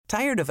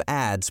Tired of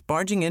ads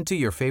barging into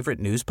your favorite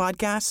news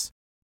podcasts?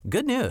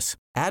 Good news.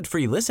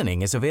 Ad-free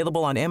listening is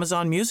available on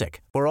Amazon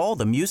Music for all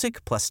the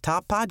music plus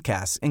top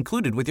podcasts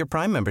included with your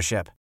Prime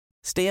membership.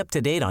 Stay up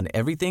to date on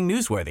everything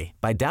newsworthy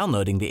by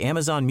downloading the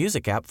Amazon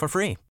Music app for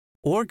free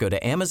or go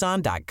to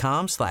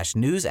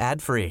amazon.com/news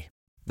ad free.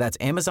 That's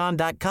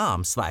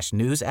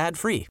amazon.com/news ad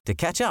free to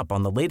catch up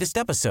on the latest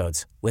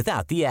episodes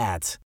without the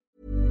ads.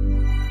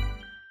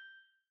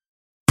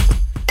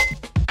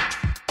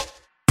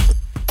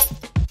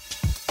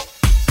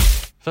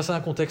 Face à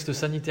un contexte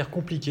sanitaire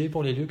compliqué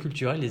pour les lieux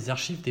culturels, les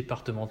archives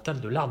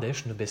départementales de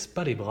l'Ardèche ne baissent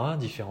pas les bras.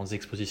 Différentes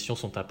expositions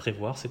sont à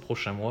prévoir ces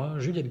prochains mois.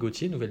 Juliette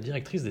Gauthier, nouvelle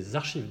directrice des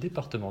archives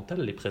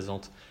départementales, les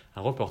présente.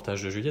 Un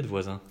reportage de Juliette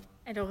Voisin.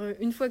 Alors,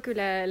 une fois que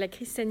la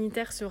crise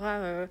sanitaire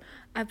sera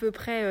à peu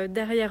près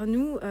derrière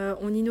nous,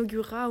 on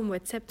inaugurera au mois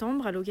de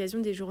septembre, à l'occasion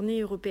des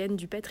Journées européennes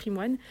du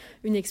patrimoine,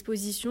 une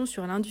exposition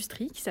sur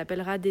l'industrie qui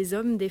s'appellera « Des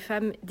hommes, des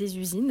femmes, des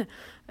usines ».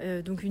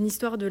 Donc une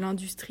histoire de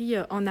l'industrie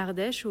en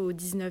Ardèche au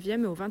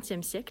 19e et au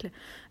 20e siècle,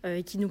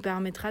 qui nous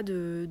permettra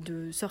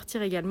de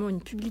sortir également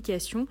une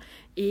publication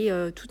et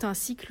tout un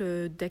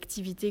cycle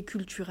d'activités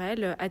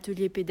culturelles,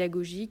 ateliers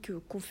pédagogiques,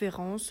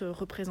 conférences,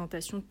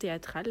 représentations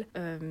théâtrales.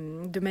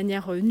 De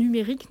manière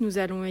numérique, nous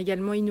allons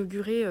également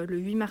inaugurer le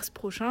 8 mars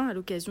prochain, à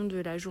l'occasion de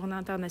la Journée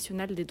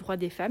internationale des droits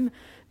des femmes,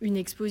 une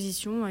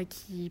exposition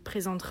qui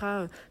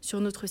présentera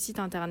sur notre site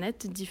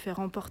internet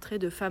différents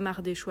portraits de femmes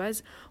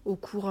ardéchoises au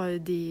cours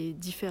des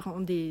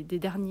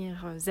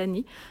dernières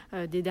années,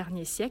 des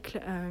derniers siècles,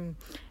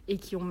 et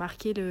qui ont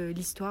marqué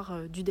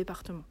l'histoire du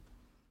département.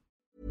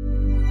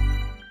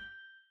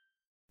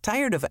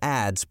 Tired of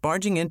ads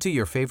barging into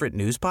your favorite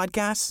news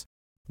podcasts?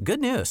 Good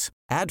news.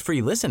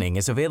 Ad-free listening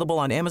is available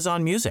on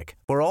Amazon Music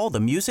for all the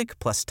music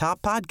plus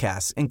top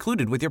podcasts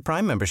included with your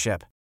Prime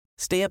membership.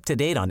 Stay up to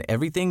date on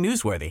everything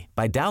newsworthy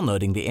by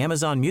downloading the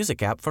Amazon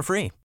Music app for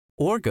free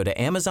or go to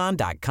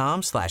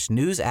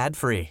amazon.com/news ad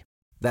free.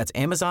 That's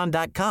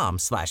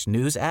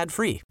amazon.com/news ad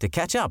free to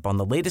catch up on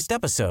the latest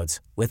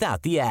episodes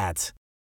without the ads.